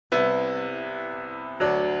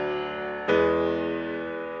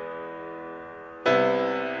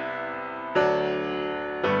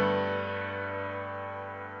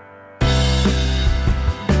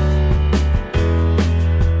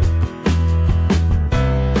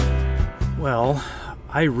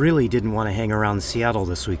I really didn't want to hang around Seattle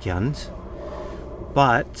this weekend,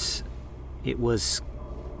 but it was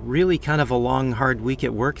really kind of a long, hard week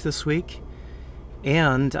at work this week,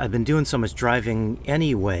 and I've been doing so much driving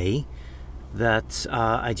anyway that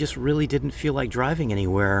I just really didn't feel like driving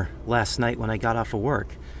anywhere last night when I got off of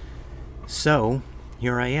work. So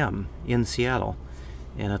here I am in Seattle,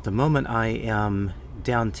 and at the moment I am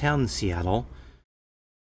downtown Seattle.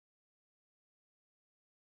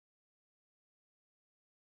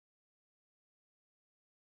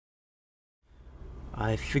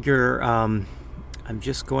 I figure I'm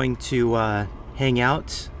just going to hang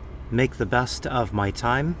out, make the best of my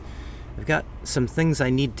time. I've got some things I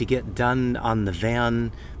need to get done on the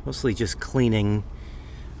van, mostly just cleaning,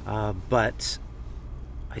 but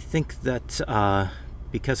I think that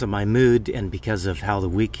because of my mood and because of how the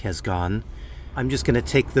week has gone, I'm just going to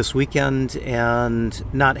take this weekend and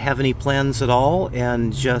not have any plans at all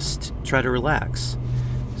and just try to relax.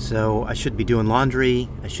 So I should be doing laundry,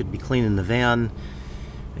 I should be cleaning the van,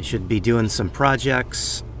 I should be doing some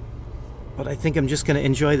projects, but I think I'm just going to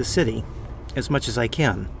enjoy the city as much as I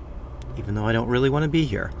can, even though I don't really want to be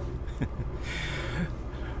here.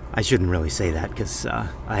 I shouldn't really say that because I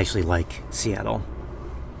actually like Seattle.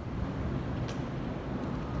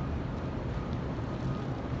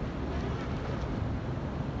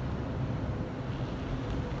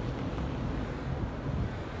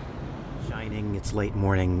 Shining, it's late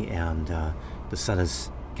morning and the sun is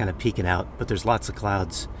kind of peeking out, but there's lots of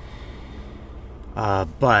clouds.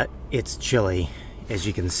 But it's chilly. As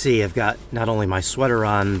you can see, I've got not only my sweater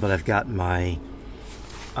on, but I've got my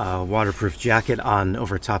waterproof jacket on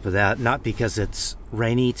over top of that. Not because it's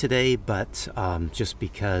rainy today, but just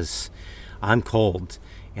because I'm cold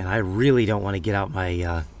and I really don't want to get out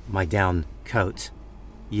my my down coat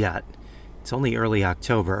yet. It's only early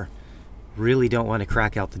October. Really don't want to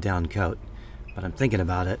crack out the down coat, but I'm thinking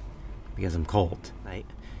about it because I'm cold.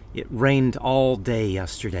 It rained all day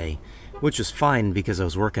yesterday, which was fine because I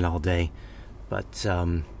was working all day. But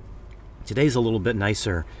today's a little bit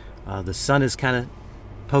nicer. The sun is kind of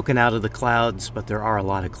poking out of the clouds, but there are a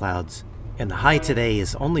lot of clouds. And the high today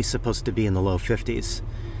is only supposed to be in the low 50s.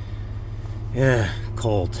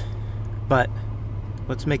 Cold. But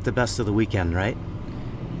let's make the best of the weekend, right?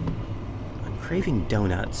 I'm craving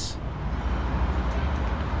donuts.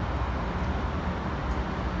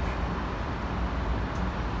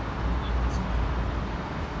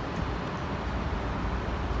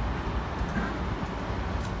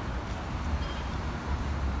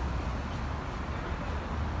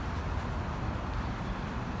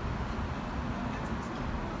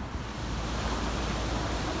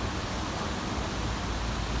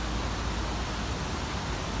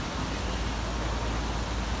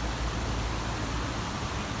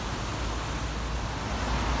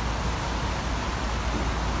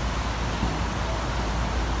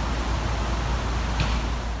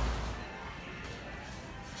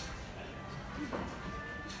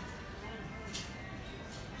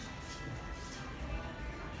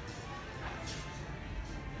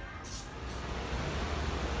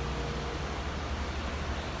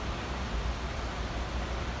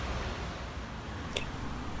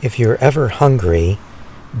 If you're ever hungry,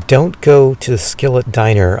 don't go to the Skillet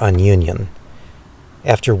Diner on Union.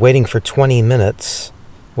 After waiting for 20 minutes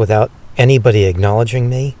without anybody acknowledging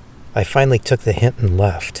me, I finally took the hint and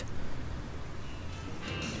left.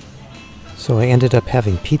 So I ended up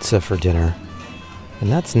having pizza for dinner,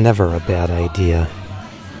 and that's never a bad idea.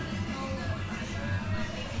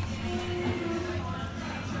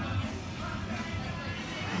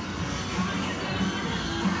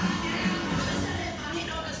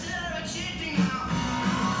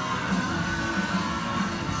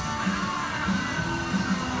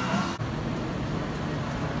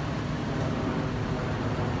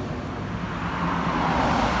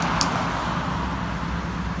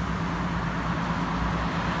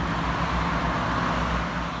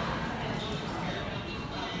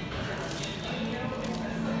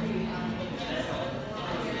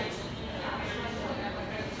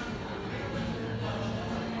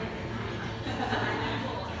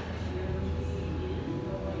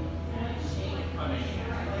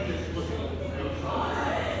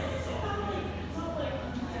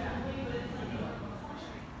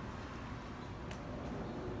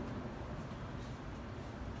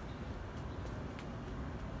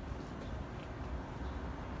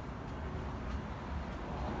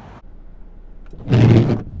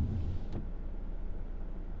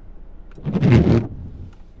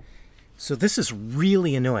 So this is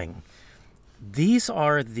really annoying. These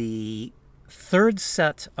are the third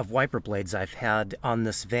set of wiper blades I've had on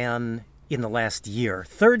this van in the last year.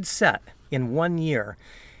 Third set in 1 year.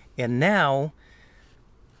 And now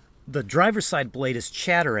the driver's side blade is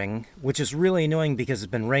chattering, which is really annoying because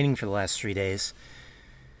it's been raining for the last 3 days.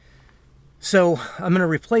 So I'm going to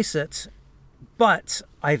replace it, but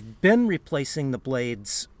I've been replacing the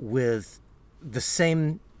blades with the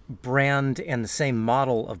same brand and the same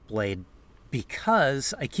model of blade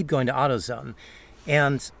because I keep going to AutoZone.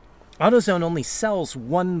 And AutoZone only sells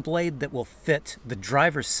one blade that will fit the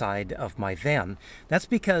driver's side of my van. That's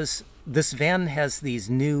because this van has these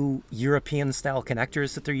new European style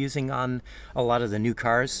connectors that they're using on a lot of the new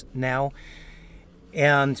cars now.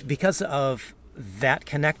 And because of that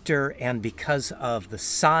connector and because of the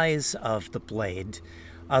size of the blade,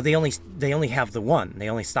 they only have the one. They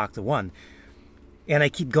only stock the one. And I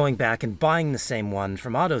keep going back and buying the same one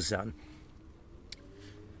from AutoZone,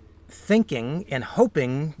 thinking and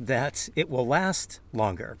hoping that it will last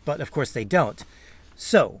longer. But of course they don't.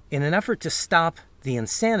 So in an effort to stop the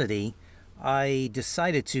insanity, I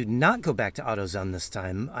decided to not go back to AutoZone this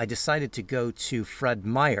time. I decided to go to Fred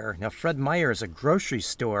Meyer. Now, Fred Meyer is a grocery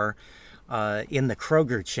store in the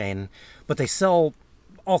Kroger chain, but they sell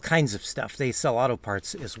all kinds of stuff. They sell auto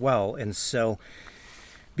parts as well. And so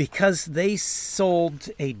because they sold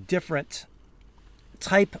a different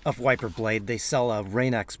type of wiper blade, they sell a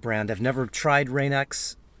Rain-X brand. I've never tried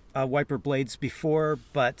Rain-X wiper blades before,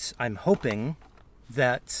 but I'm hoping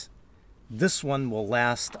that this one will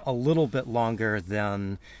last a little bit longer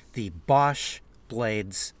than the Bosch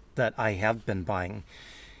blades that I have been buying.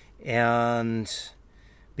 And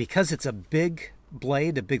because it's a big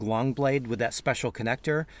blade, a big long blade with that special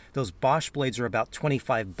connector, those Bosch blades are about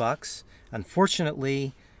 25 bucks.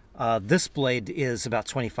 Unfortunately, this blade is about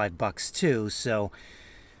 25 bucks too, so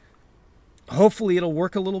hopefully it'll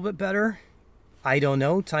work a little bit better. I don't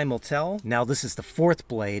know, time will tell. Now this is the fourth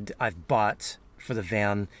blade I've bought for the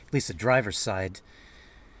van, at least the driver's side,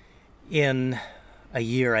 in a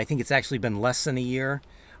year. I think it's actually been less than a year.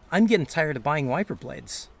 I'm getting tired of buying wiper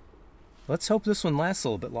blades. Let's hope this one lasts a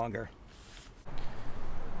little bit longer.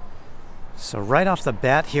 So right off the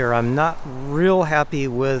bat here, I'm not real happy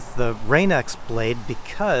with the Rain-X blade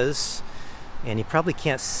because, and you probably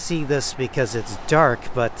can't see this because it's dark,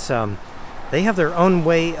 but they have their own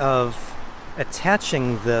way of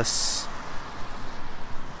attaching this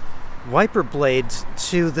wiper blade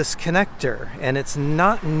to this connector, and it's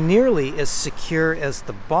not nearly as secure as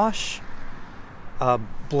the Bosch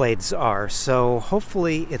blades are. So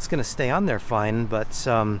hopefully it's going to stay on there fine, but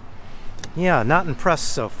yeah, not impressed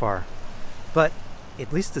so far. But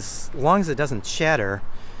at least as long as it doesn't chatter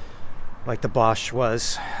like the Bosch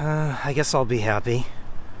was, I guess I'll be happy.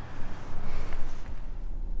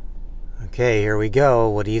 Okay, here we go.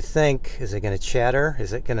 What do you think? Is it going to chatter?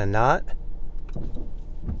 Is it going to not?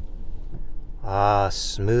 Ah,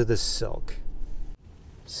 smooth as silk.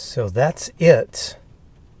 So that's it.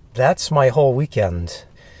 That's my whole weekend.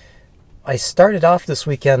 I started off this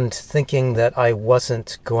weekend thinking that I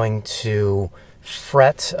wasn't going to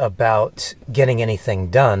fret about getting anything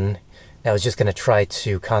done. I was just going to try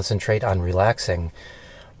to concentrate on relaxing.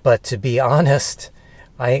 But to be honest,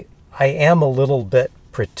 I am a little bit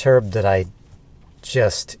perturbed that I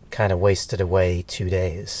just kind of wasted away 2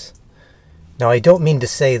 days. Now, I don't mean to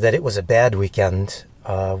say that it was a bad weekend.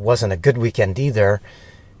 Wasn't a good weekend either.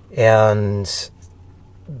 And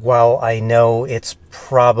while I know it's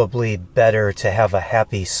probably better to have a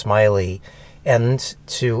happy, smiley end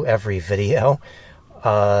to every video,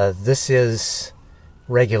 this is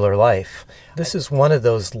regular life. This is one of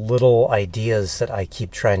those little ideas that I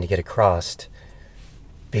keep trying to get across,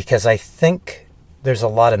 because I think there's a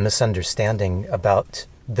lot of misunderstanding about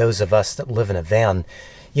those of us that live in a van.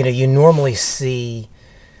 You know, you normally see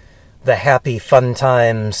the happy, fun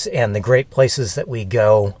times and the great places that we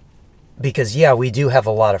go because, yeah, we do have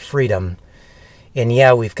a lot of freedom. And,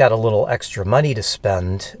 yeah, we've got a little extra money to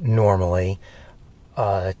spend normally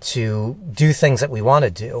to do things that we want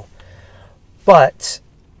to do. But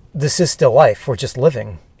this is still life. We're just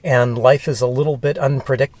living. And life is a little bit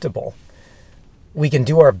unpredictable. We can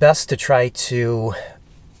do our best to try to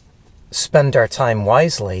spend our time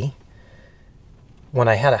wisely. When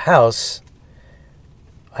I had a house,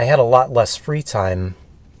 I had a lot less free time,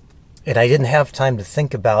 and I didn't have time to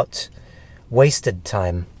think about wasted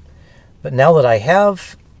time. But now that I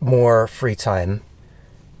have more free time,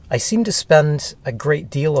 I seem to spend a great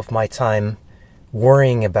deal of my time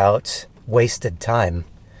worrying about wasted time.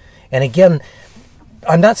 And again,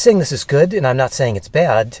 I'm not saying this is good, and I'm not saying it's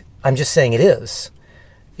bad. I'm just saying it is.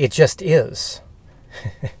 It just is.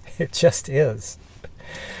 It just is.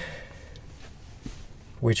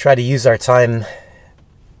 We try to use our time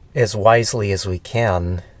as wisely as we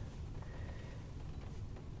can.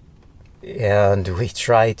 and we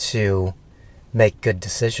try to make good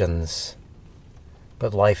decisions.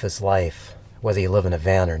 But life is life, whether you live in a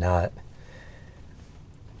van or not.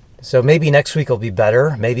 So maybe next week will be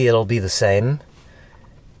better. Maybe it'll be the same.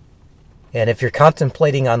 And if you're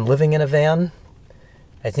contemplating on living in a van,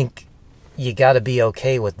 I think you got to be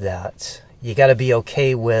okay with that. You got to be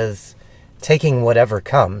okay with taking whatever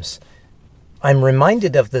comes. I'm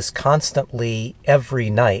reminded of this constantly every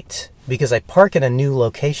night because I park in a new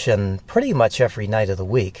location pretty much every night of the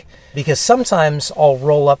week. Because sometimes I'll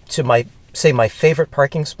roll up to my favorite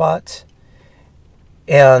parking spot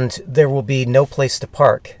and there will be no place to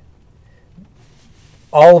park.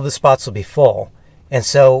 All of the spots will be full. And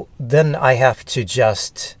so then I have to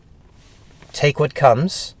just take what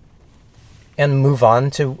comes and move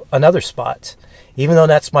on to another spot. Even though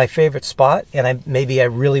that's my favorite spot and maybe I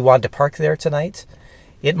really wanted to park there tonight,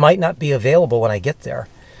 it might not be available when I get there.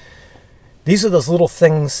 These are those little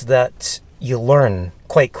things that you learn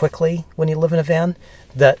quite quickly when you live in a van,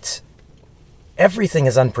 that everything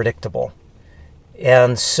is unpredictable.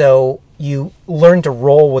 And so you learn to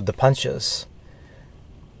roll with the punches.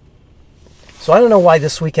 So I don't know why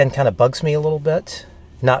this weekend kind of bugs me a little bit.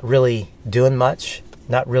 Not really doing much,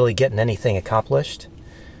 not really getting anything accomplished.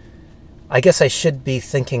 I guess I should be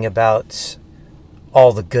thinking about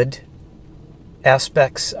all the good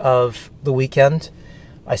aspects of the weekend.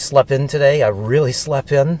 I slept in today. I really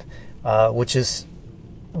slept in, which is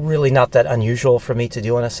really not that unusual for me to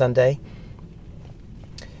do on a Sunday.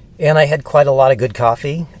 And I had quite a lot of good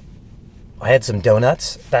coffee. I had some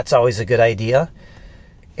donuts. That's always a good idea.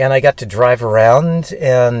 And I got to drive around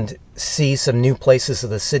and see some new places of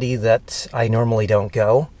the city that I normally don't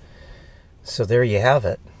go. So there you have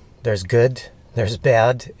it. There's good, there's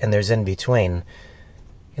bad, and there's in between.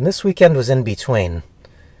 And this weekend was in between,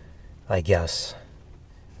 I guess.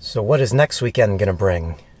 So what is next weekend going to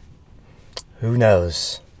bring? Who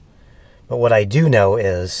knows? But what I do know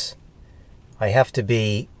is I have to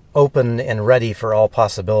be open and ready for all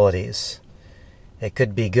possibilities. It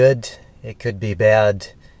could be good, it could be bad,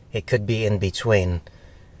 it could be in between.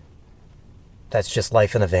 That's just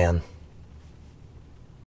life in a van.